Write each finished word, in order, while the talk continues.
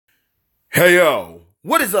Hey yo,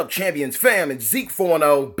 what is up champions fam? It's Zeke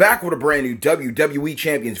 4-0 back with a brand new WWE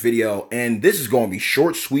Champions video, and this is going to be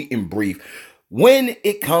short, sweet, and brief. When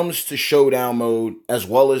it comes to Showdown mode, as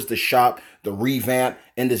well as the shop, the revamp,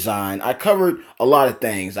 and design, I covered a lot of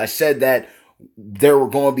things. I said that there were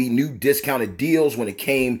going to be new discounted deals when it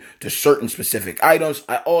came to certain specific items.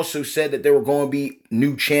 I also said that there were going to be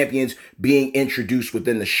new champions being introduced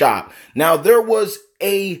within the shop. Now, there was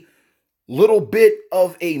a little bit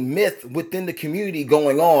of a myth within the community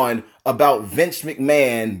going on about Vince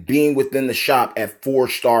McMahon being within the shop at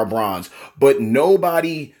 4-star bronze, but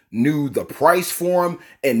nobody knew the price for him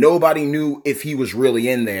and nobody knew if he was really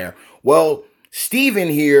in there. Well, Steven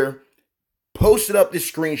here posted up this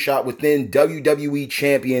screenshot within WWE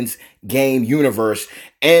Champions game universe,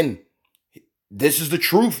 and this is the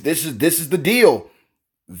truth. This is the deal.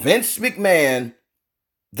 Vince McMahon,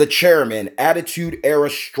 the chairman, Attitude Era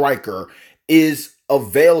Striker, is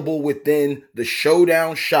available within the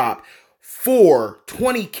Showdown shop for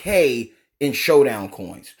 $20K in Showdown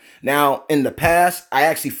coins. Now, in the past, I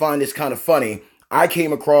actually find this kind of funny. I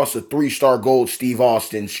came across a 3-star gold Steve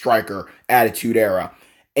Austin Striker Attitude Era.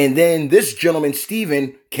 And then this gentleman,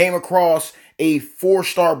 Steven, came across a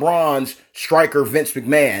 4-star bronze Striker Vince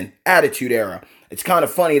McMahon Attitude Era. It's kind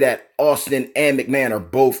of funny that Austin and McMahon are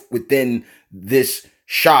both within this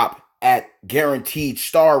shop at guaranteed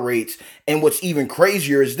star rates. And what's even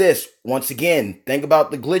crazier is this. Once again, think about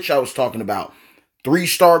the glitch I was talking about.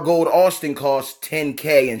 3-star gold Austin costs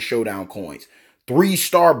 $10K in Showdown coins.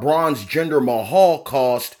 3-star bronze Jinder Mahal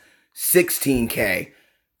cost $16K.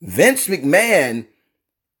 Vince McMahon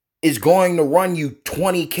is going to run you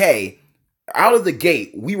 $20K. Out of the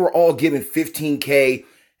gate, we were all given $15K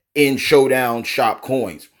in Showdown shop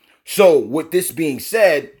coins. So with this being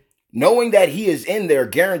said, knowing that he is in there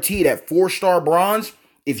guaranteed at 4-star bronze,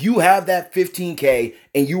 if you have that $15K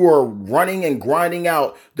and you are running and grinding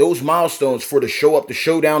out those milestones for the Show Up the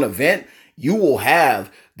Showdown event, you will have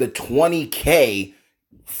the $20K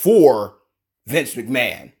for Vince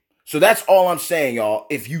McMahon. So that's all I'm saying, y'all.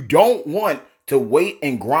 If you don't want to wait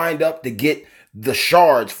and grind up to get the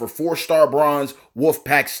shards for 4-star bronze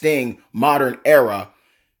Wolfpack Sting Modern Era,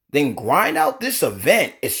 then grind out this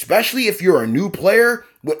event, especially if you're a new player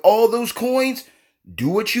with all those coins. Do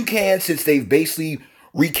what you can, since they've basically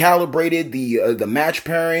recalibrated the match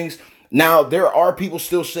pairings. Now, there are people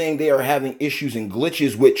still saying they are having issues and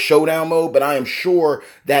glitches with Showdown mode, but I am sure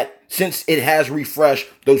that since it has refreshed,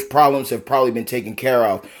 those problems have probably been taken care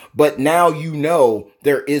of. But now you know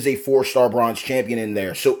there is a 4-star bronze champion in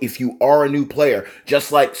there. So if you are a new player,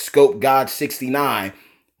 just like Scope God 69,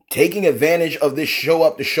 taking advantage of this Show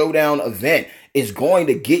Up the Showdown event is going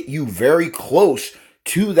to get you very close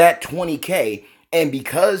to that $20K. And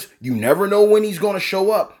because you never know when he's going to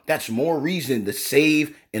show up, that's more reason to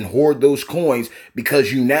save and hoard those coins,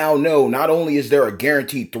 because you now know not only is there a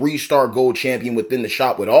guaranteed 3-star gold champion within the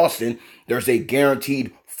shop with Austin, there's a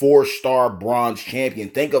guaranteed 4-star bronze champion.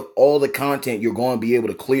 Think of all the content you're going to be able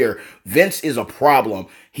to clear. Vince is a problem.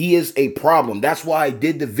 He is a problem. That's why I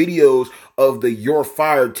did the videos of the You're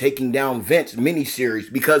Fired Taking Down Vince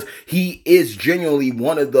miniseries, because he is genuinely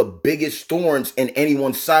one of the biggest thorns in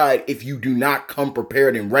anyone's side if you do not come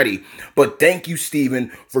prepared and ready. But thank you,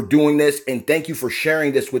 Steven, for doing this, and thank you for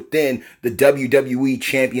sharing this within the WWE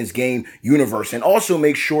Champions game universe. And also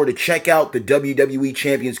make sure to check out the WWE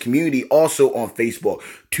Champions community also on Facebook.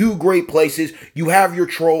 2 great places. You have your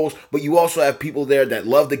trolls, but you also have people there that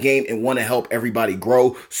love the game and want to help everybody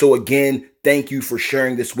grow. So again, thank you for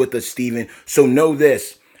sharing this with us, Steven. So know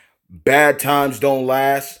this: bad times don't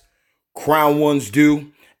last, crown ones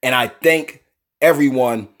do. And I thank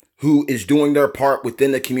everyone who is doing their part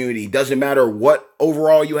within the community. Doesn't matter what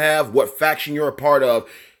overall you have, what faction you're a part of,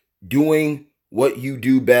 doing what you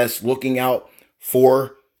do best, looking out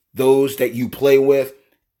for those that you play with,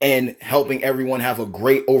 and helping everyone have a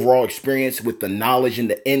great overall experience with the knowledge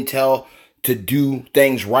and the intel to do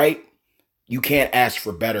things right. You can't ask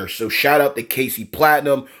for better. So shout out to Casey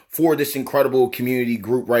Platinum for this incredible community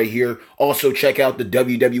group right here. Also check out the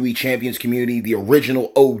WWE Champions community, the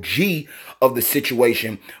original OG of the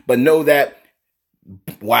situation. But know that,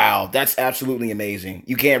 wow, that's absolutely amazing.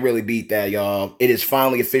 You can't really beat that, y'all. It is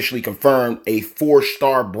finally officially confirmed. A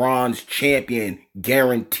 4-star bronze champion,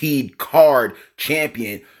 guaranteed card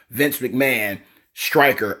champion, Vince McMahon,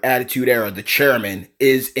 Striker, Attitude Era, the chairman,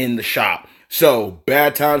 is in the shop. So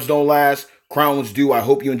bad times don't last, crown ones do. I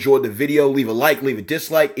hope you enjoyed the video. Leave a like, leave a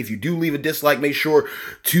dislike. If you do leave a dislike, make sure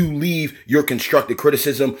to leave your constructive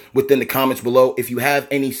criticism within the comments below. If you have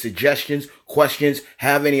any suggestions, questions,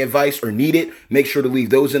 have any advice, or need it, make sure to leave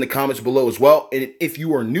those in the comments below as well. And if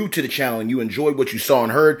you are new to the channel and you enjoyed what you saw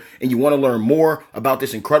and heard, and you want to learn more about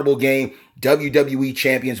this incredible game, WWE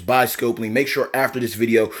Champions by Scopely, make sure after this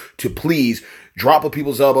video to please drop a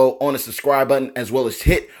people's elbow on the subscribe button, as well as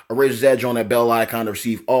hit a razor's edge on that bell icon to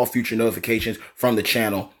receive all future notifications from the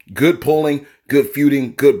channel. Good pulling, good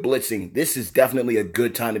feuding, good blitzing. This is definitely a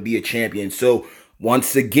good time to be a champion. So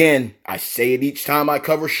once again, I say it each time I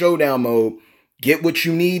cover Showdown mode, get what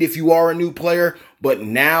you need if you are a new player, but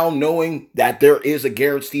now knowing that there is a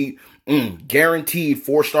guaranteed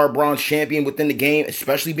 4-star bronze champion within the game,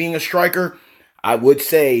 especially being a striker, I would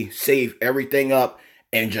say save everything up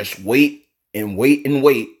and just wait and wait and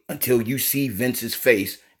wait until you see Vince's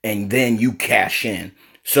face, and then you cash in.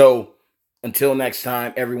 So until next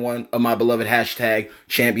time, everyone of my beloved hashtag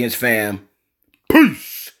Champions fam,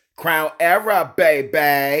 peace. Crown era,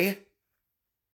 baby.